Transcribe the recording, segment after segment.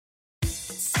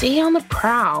Stay on the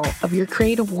prowl of your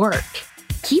creative work.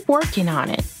 Keep working on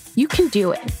it. You can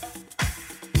do it.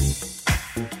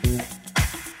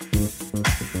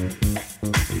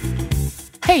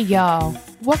 Hey, y'all.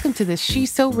 Welcome to the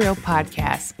She's So Real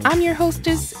podcast. I'm your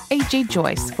hostess, AJ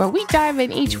Joyce, where we dive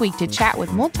in each week to chat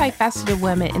with multifaceted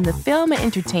women in the film and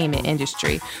entertainment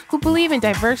industry who believe in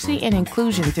diversity and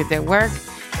inclusion through their work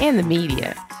and the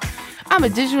media. I'm a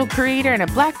digital creator and a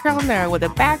Black girl nerd with a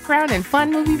background in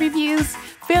fun movie reviews,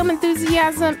 film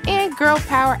enthusiasm, and girl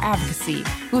power advocacy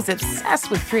who's obsessed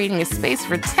with creating a space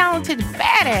for talented,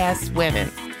 badass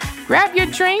women. Grab your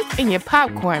drink and your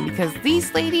popcorn because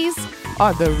these ladies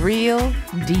are the real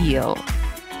deal.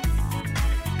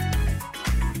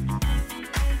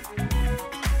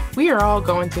 We are all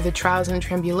going through the trials and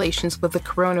tribulations with the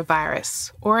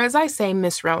coronavirus, or as I say,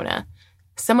 Miss Rona.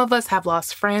 Some of us have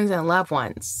lost friends and loved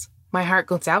ones. My heart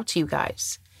goes out to you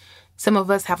guys. Some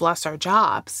of us have lost our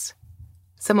jobs.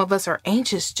 Some of us are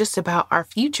anxious just about our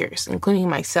futures, including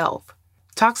myself.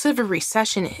 Talks of a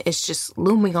recession is just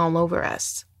looming all over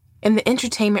us. In the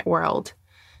entertainment world,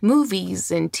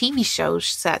 movies and TV show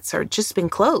sets are just been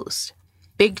closed.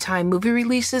 Big-time movie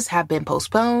releases have been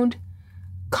postponed.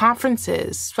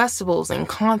 Conferences, festivals, and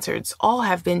concerts all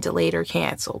have been delayed or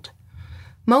canceled.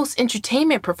 Most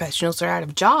entertainment professionals are out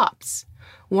of jobs,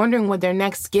 wondering when their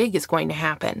next gig is going to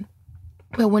happen.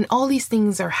 But when all these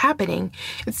things are happening,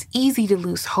 it's easy to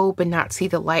lose hope and not see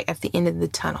the light at the end of the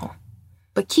tunnel.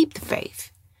 But keep the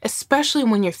faith. Especially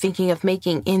when you're thinking of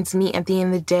making ends meet at the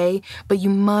end of the day, but you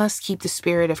must keep the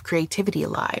spirit of creativity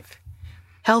alive.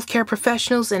 Healthcare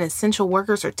professionals and essential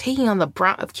workers are taking on the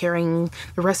brunt of carrying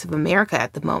the rest of America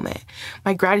at the moment.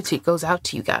 My gratitude goes out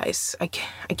to you guys. I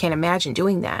can't imagine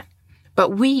doing that. But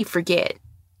we forget.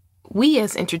 We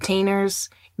as entertainers,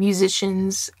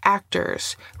 musicians,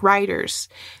 actors, writers,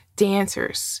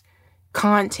 dancers,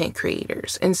 content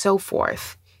creators, and so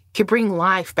forth, can bring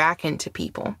life back into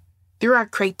people. Through our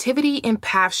creativity and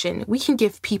passion, we can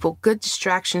give people good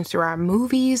distractions through our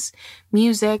movies,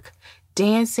 music,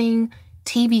 dancing,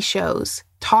 TV shows,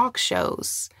 talk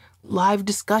shows, live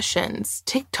discussions,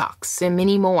 TikToks, and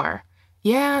many more.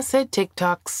 Yeah, I said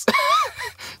TikToks.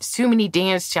 There's too many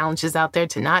dance challenges out there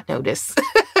to not notice.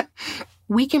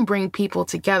 We can bring people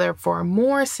together for a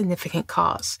more significant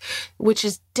cause, which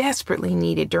is desperately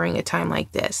needed during a time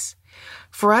like this.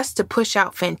 For us to push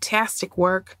out fantastic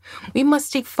work, we must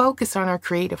stay focused on our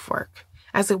creative work.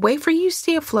 As a way for you to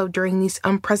stay afloat during these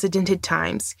unprecedented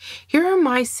times, here are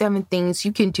my 7 things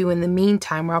you can do in the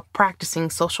meantime while practicing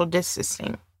social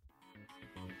distancing.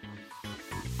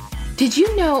 Did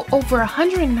you know over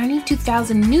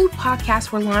 192,000 new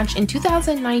podcasts were launched in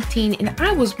 2019, and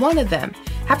I was one of them?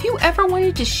 Have you ever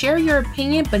wanted to share your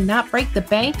opinion but not break the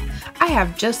bank? I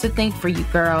have just a thing for you,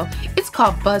 girl. It's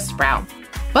called Buzzsprout.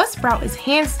 Buzzsprout is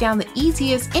hands down the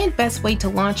easiest and best way to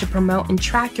launch and promote and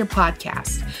track your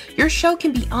podcast. Your show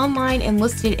can be online and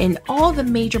listed in all the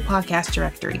major podcast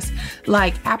directories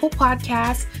like Apple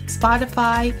Podcasts,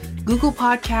 Spotify, Google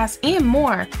Podcasts, and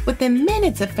more within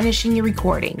minutes of finishing your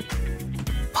recording.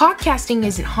 Podcasting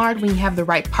isn't hard when you have the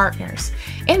right partners,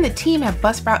 and the team at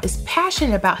Buzzsprout is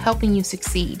passionate about helping you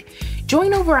succeed.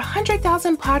 Join over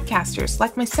 100,000 podcasters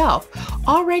like myself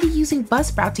already using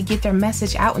Buzzsprout to get their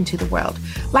message out into the world.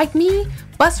 Like me,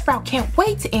 Buzzsprout can't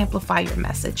wait to amplify your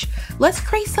message. Let's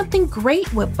create something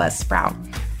great with Buzzsprout.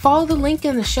 Follow the link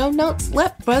in the show notes,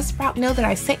 let Buzzsprout know that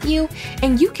I sent you,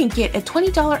 and you can get a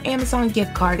 $20 Amazon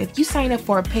gift card if you sign up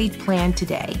for a paid plan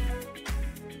today.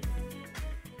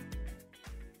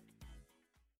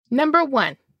 Number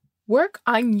 1, work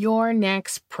on your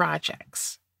next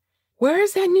projects. Where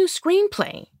is that new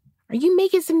screenplay? Are you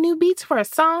making some new beats for a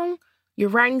song? You're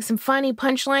writing some funny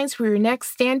punchlines for your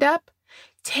next stand-up?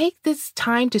 Take this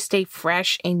time to stay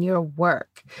fresh in your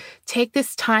work. Take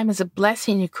this time as a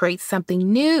blessing to create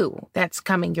something new that's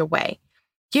coming your way.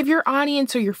 Give your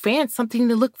audience or your fans something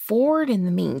to look forward in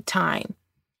the meantime.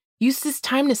 Use this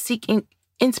time to seek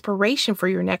inspiration for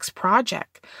your next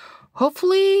project.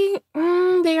 Hopefully,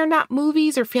 they are not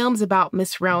movies or films about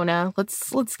Miss Rona.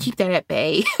 Let's keep that at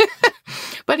bay.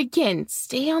 But again,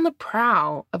 stay on the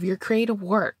prowl of your creative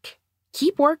work.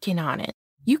 Keep working on it.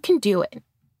 You can do it.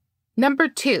 Number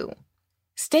 2,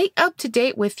 stay up to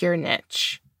date with your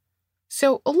niche.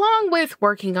 So along with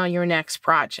working on your next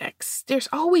projects, there's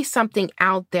always something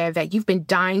out there that you've been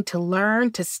dying to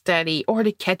learn, to study, or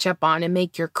to catch up on and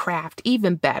make your craft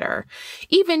even better,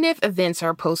 even if events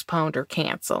are postponed or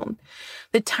canceled.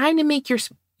 The time to make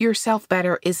yourself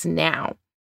better is now.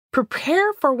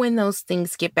 Prepare for when those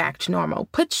things get back to normal.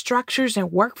 Put structures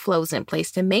and workflows in place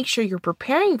to make sure you're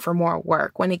preparing for more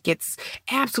work when it gets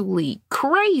absolutely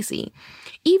crazy.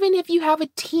 Even if you have a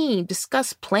team,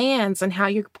 discuss plans on how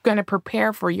you're going to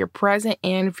prepare for your present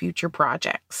and future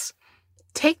projects.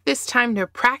 Take this time to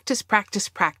practice.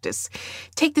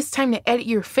 Take this time to edit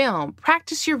your film,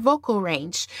 practice your vocal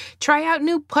range, try out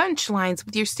new punchlines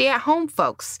with your stay-at-home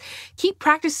folks. Keep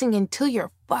practicing until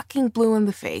you're fucking blue in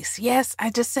the face. Yes, I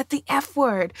just said the F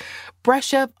word.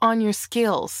 Brush up on your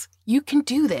skills. You can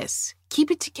do this.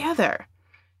 Keep it together.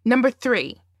 Number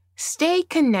 3, stay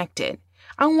connected.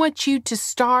 I want you to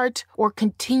start or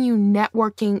continue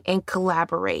networking and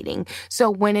collaborating. So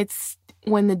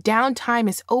when the downtime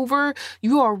is over,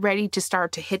 you are ready to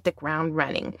start to hit the ground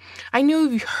running. I know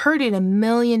you've heard it a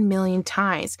million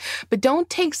times, but don't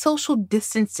take social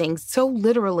distancing so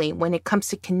literally when it comes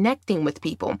to connecting with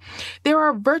people. There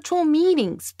are virtual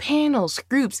meetings, panels,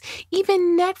 groups,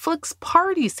 even Netflix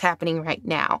parties happening right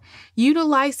now.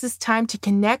 Utilize this time to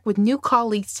connect with new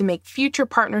colleagues to make future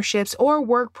partnerships or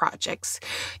work projects.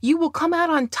 You will come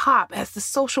out on top as the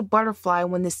social butterfly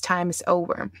when this time is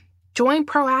over. Join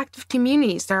proactive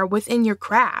communities that are within your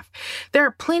craft. There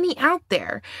are plenty out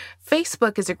there.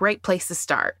 Facebook is a great place to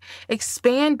start.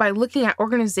 Expand by looking at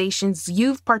organizations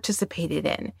you've participated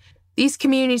in. These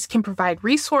communities can provide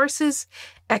resources,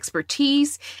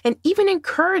 expertise, and even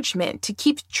encouragement to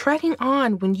keep treading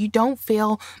on when you don't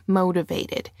feel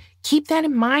motivated. Keep that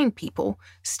in mind, people.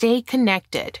 Stay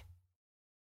connected.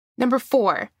 Number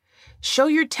 4, show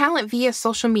your talent via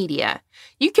social media.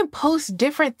 You can post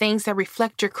different things that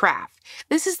reflect your craft.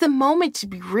 This is the moment to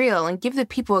be real and give the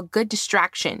people a good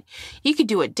distraction. You could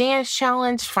do a dance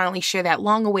challenge, finally share that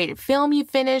long-awaited film you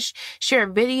finished, share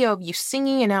a video of you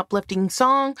singing an uplifting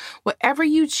song, whatever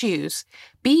you choose.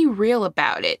 Be real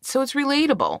about it so it's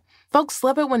relatable. Folks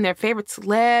love it when their favorite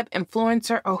celeb,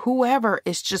 influencer, or whoever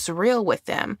is just real with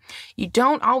them. You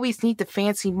don't always need the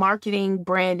fancy marketing,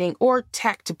 branding, or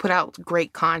tech to put out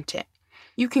great content.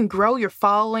 You can grow your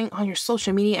following on your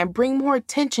social media and bring more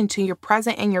attention to your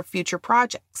present and your future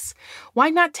projects. Why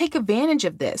not take advantage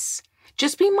of this?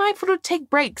 Just be mindful to take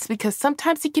breaks because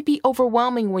sometimes it can be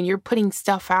overwhelming when you're putting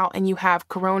stuff out and you have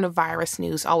coronavirus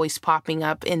news always popping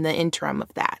up in the interim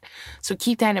of that. So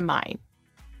keep that in mind.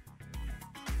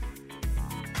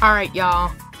 All right,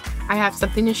 y'all. I have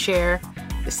something to share.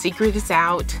 The secret is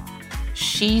out.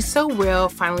 She's So Real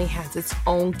finally has its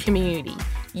own community.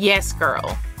 Yes,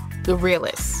 girl. The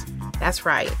realest. That's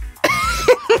right.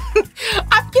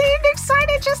 I'm getting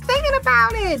excited just thinking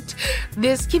about it.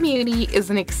 This community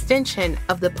is an extension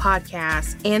of the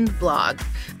podcast and the blog.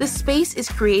 The space is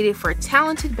created for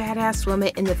talented, badass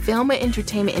women in the film and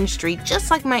entertainment industry,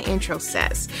 just like my intro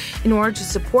says, in order to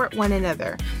support one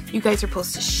another. You guys are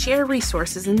supposed to share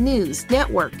resources and news,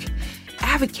 network,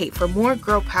 advocate for more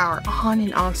girl power on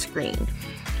and off screen.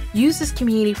 Use this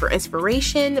community for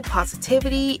inspiration,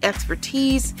 positivity,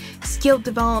 expertise, skill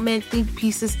development, think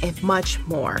pieces, and much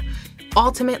more.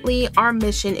 Ultimately, our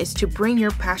mission is to bring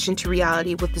your passion to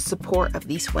reality with the support of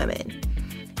these women.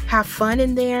 Have fun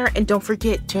in there, and don't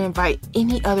forget to invite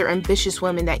any other ambitious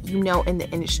women that you know in the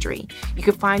industry. You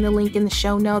can find the link in the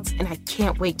show notes, and I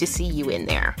can't wait to see you in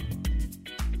there.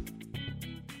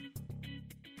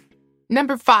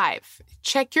 Number 5,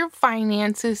 check your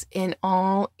finances in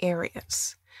all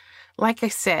areas. Like I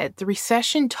said, the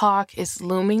recession talk is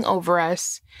looming over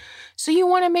us, so you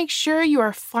want to make sure you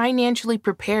are financially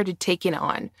prepared to take it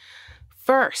on.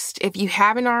 First, if you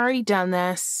haven't already done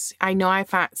this, I know I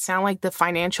sound like the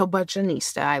financial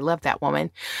budgetista. I love that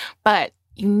woman, but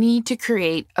you need to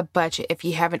create a budget if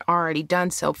you haven't already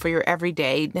done so for your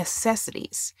everyday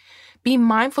necessities. Be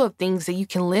mindful of things that you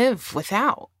can live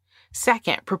without.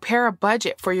 Second, prepare a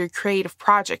budget for your creative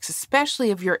projects, especially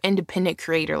if you're an independent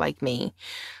creator like me.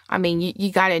 I mean,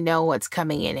 you got to know what's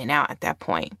coming in and out at that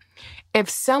point. If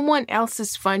someone else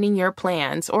is funding your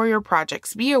plans or your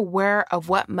projects, be aware of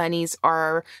what monies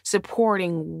are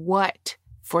supporting what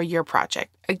for your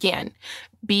project. Again,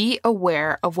 be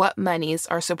aware of what monies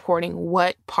are supporting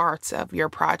what parts of your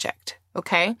project.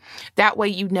 Okay? That way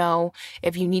you know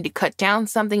if you need to cut down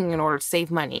something in order to save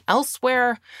money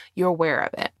elsewhere, you're aware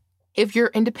of it. If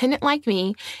you're independent like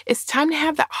me, it's time to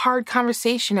have that hard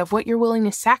conversation of what you're willing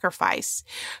to sacrifice.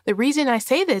 The reason I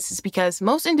say this is because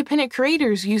most independent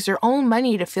creators use their own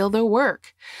money to fill their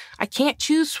work. I can't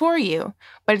choose for you,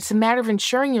 but it's a matter of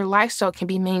ensuring your lifestyle can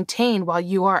be maintained while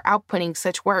you are outputting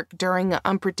such work during the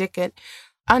unpredicted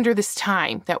under this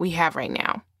time that we have right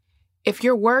now. If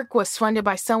your work was funded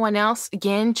by someone else,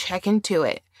 again, check into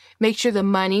it. Make sure the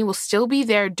money will still be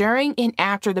there during and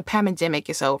after the pandemic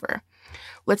is over.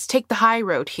 Let's take the high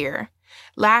road here.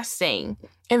 Last thing,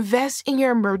 invest in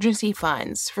your emergency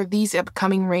funds for these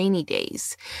upcoming rainy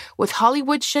days. With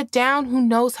Hollywood shut down, who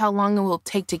knows how long it will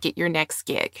take to get your next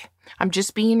gig. I'm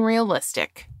just being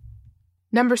realistic.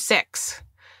 Number 6,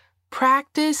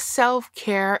 practice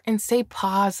self-care and stay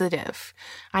positive.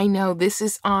 I know this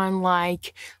is on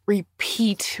like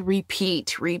repeat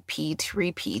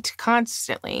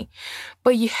constantly,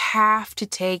 but you have to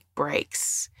take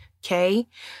breaks. Okay?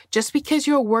 Just because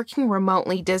you're working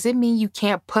remotely doesn't mean you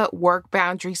can't put work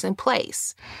boundaries in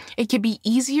place. It can be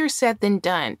easier said than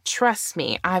done. Trust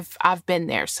me, I've been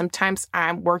there. Sometimes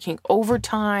I'm working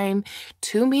overtime,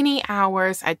 too many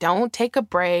hours. I don't take a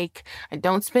break. I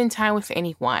don't spend time with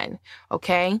anyone.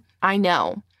 Okay? I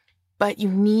know. But you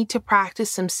need to practice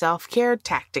some self-care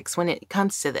tactics when it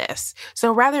comes to this.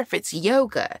 So rather if it's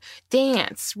yoga,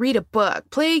 dance, read a book,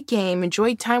 play a game,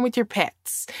 enjoy time with your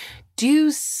pets,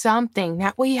 do something.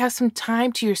 That way you have some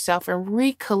time to yourself and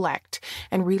recollect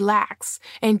and relax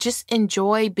and just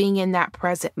enjoy being in that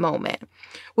present moment.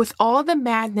 With all the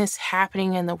madness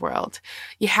happening in the world,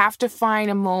 you have to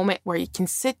find a moment where you can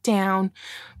sit down,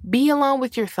 be alone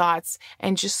with your thoughts,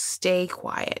 and just stay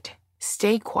quiet.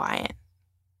 Stay quiet.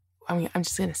 I'm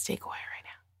just going to stay quiet right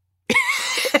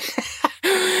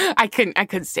now. I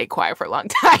couldn't stay quiet for a long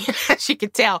time, as you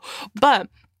could tell. But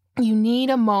you need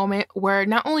a moment where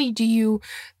not only do you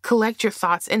collect your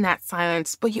thoughts in that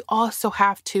silence, but you also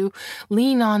have to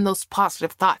lean on those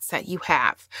positive thoughts that you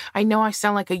have. I know I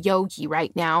sound like a yogi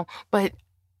right now, but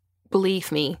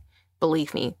believe me,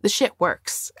 the shit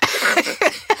works.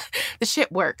 The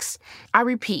shit works. I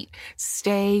repeat,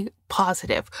 stay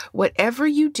positive. Whatever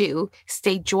you do,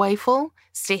 stay joyful,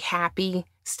 stay happy,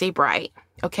 stay bright.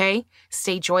 Okay?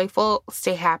 Stay joyful,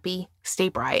 stay happy, stay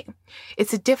bright.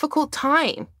 It's a difficult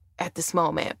time at this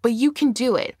moment, but you can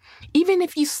do it. Even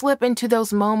if you slip into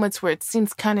those moments where it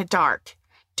seems kind of dark,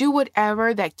 do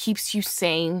whatever that keeps you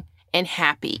sane and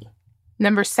happy.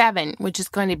 Number 7, which is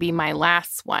going to be my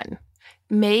last one,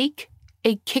 make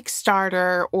a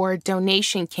Kickstarter or a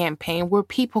donation campaign where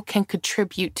people can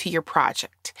contribute to your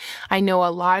project. I know a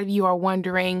lot of you are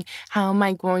wondering, how am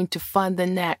I going to fund the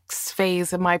next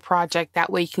phase of my project?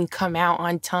 That way it can come out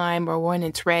on time or when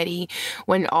it's ready,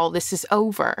 when all this is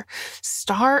over.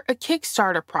 Start a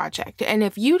Kickstarter project. And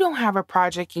if you don't have a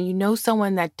project and you know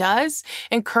someone that does,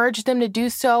 encourage them to do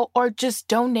so or just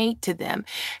donate to them.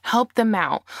 Help them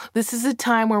out. This is a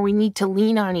time where we need to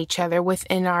lean on each other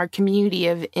within our community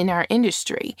in our industry.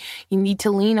 You need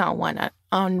to lean on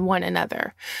one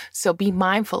another. So be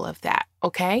mindful of that,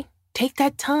 okay? Take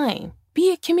that time.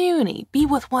 Be a community. Be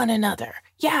with one another.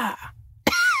 Yeah.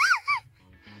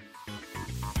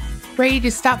 Ready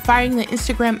to stop fighting the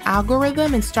Instagram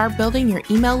algorithm and start building your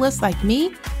email list like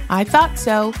me? I thought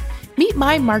so. Meet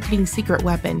my marketing secret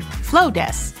weapon,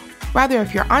 Flowdesk. Whether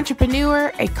if you're an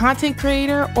entrepreneur, a content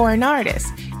creator, or an artist,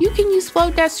 you can use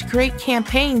Flowdesk to create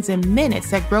campaigns in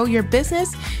minutes that grow your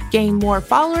business, gain more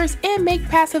followers, and make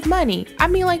passive money. I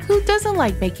mean, like, who doesn't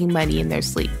like making money in their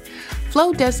sleep?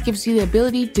 Flowdesk gives you the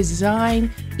ability to design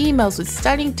emails with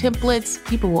stunning templates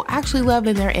people will actually love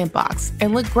in their inbox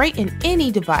and look great in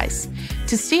any device.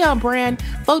 To stay on brand,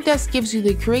 Flowdesk gives you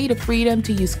the creative freedom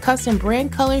to use custom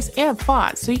brand colors and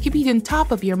fonts so you can be on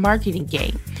top of your marketing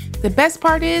game. The best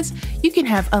part is, you can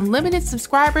have unlimited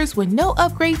subscribers with no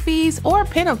upgrade fees or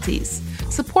penalties.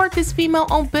 Support this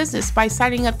female-owned business by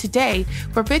signing up today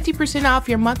for 50% off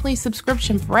your monthly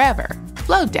subscription forever.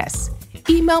 Flowdesk.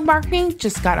 Email marketing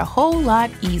just got a whole lot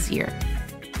easier.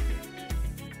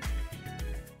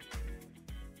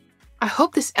 I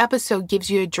hope this episode gives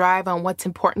you a drive on what's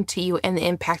important to you and the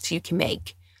impact you can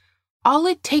make. All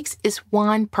it takes is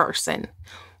one person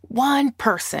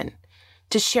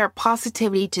to share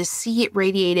positivity to see it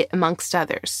radiated amongst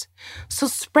others. So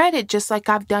spread it just like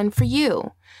I've done for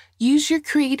you. Use your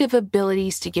creative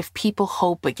abilities to give people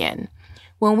hope again.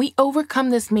 When we overcome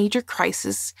this major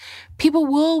crisis, people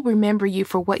will remember you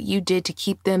for what you did to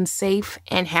keep them safe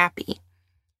and happy.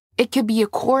 It could be a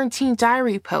quarantine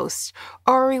diary post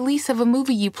or a release of a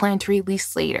movie you plan to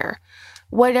release later.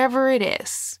 Whatever it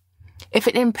is, if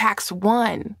it impacts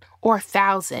 1 or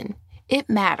 1,000, it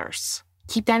matters.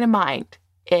 Keep that in mind.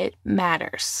 It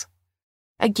matters.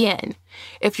 Again,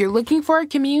 if you're looking for a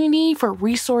community for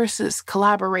resources,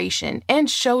 collaboration, and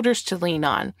shoulders to lean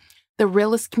on, the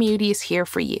Realist community is here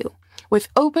for you. With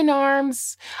open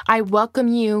arms, I welcome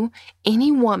you,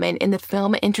 any woman in the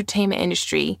film and entertainment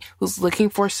industry who's looking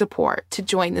for support, to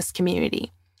join this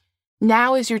community.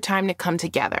 Now is your time to come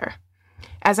together.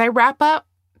 As I wrap up,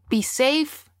 be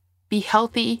safe, be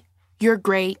healthy, you're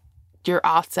great, you're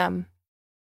awesome.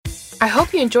 I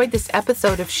hope you enjoyed this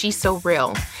episode of She's So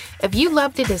Real. If you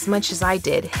loved it as much as I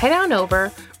did, head on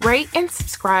over, rate, and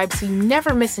subscribe so you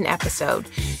never miss an episode.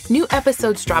 New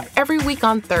episodes drop every week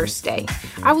on Thursday.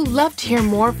 I would love to hear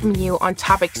more from you on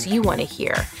topics you want to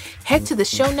hear. Head to the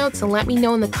show notes and let me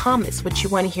know in the comments what you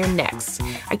want to hear next.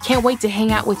 I can't wait to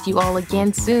hang out with you all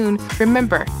again soon.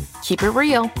 Remember, keep it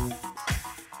real.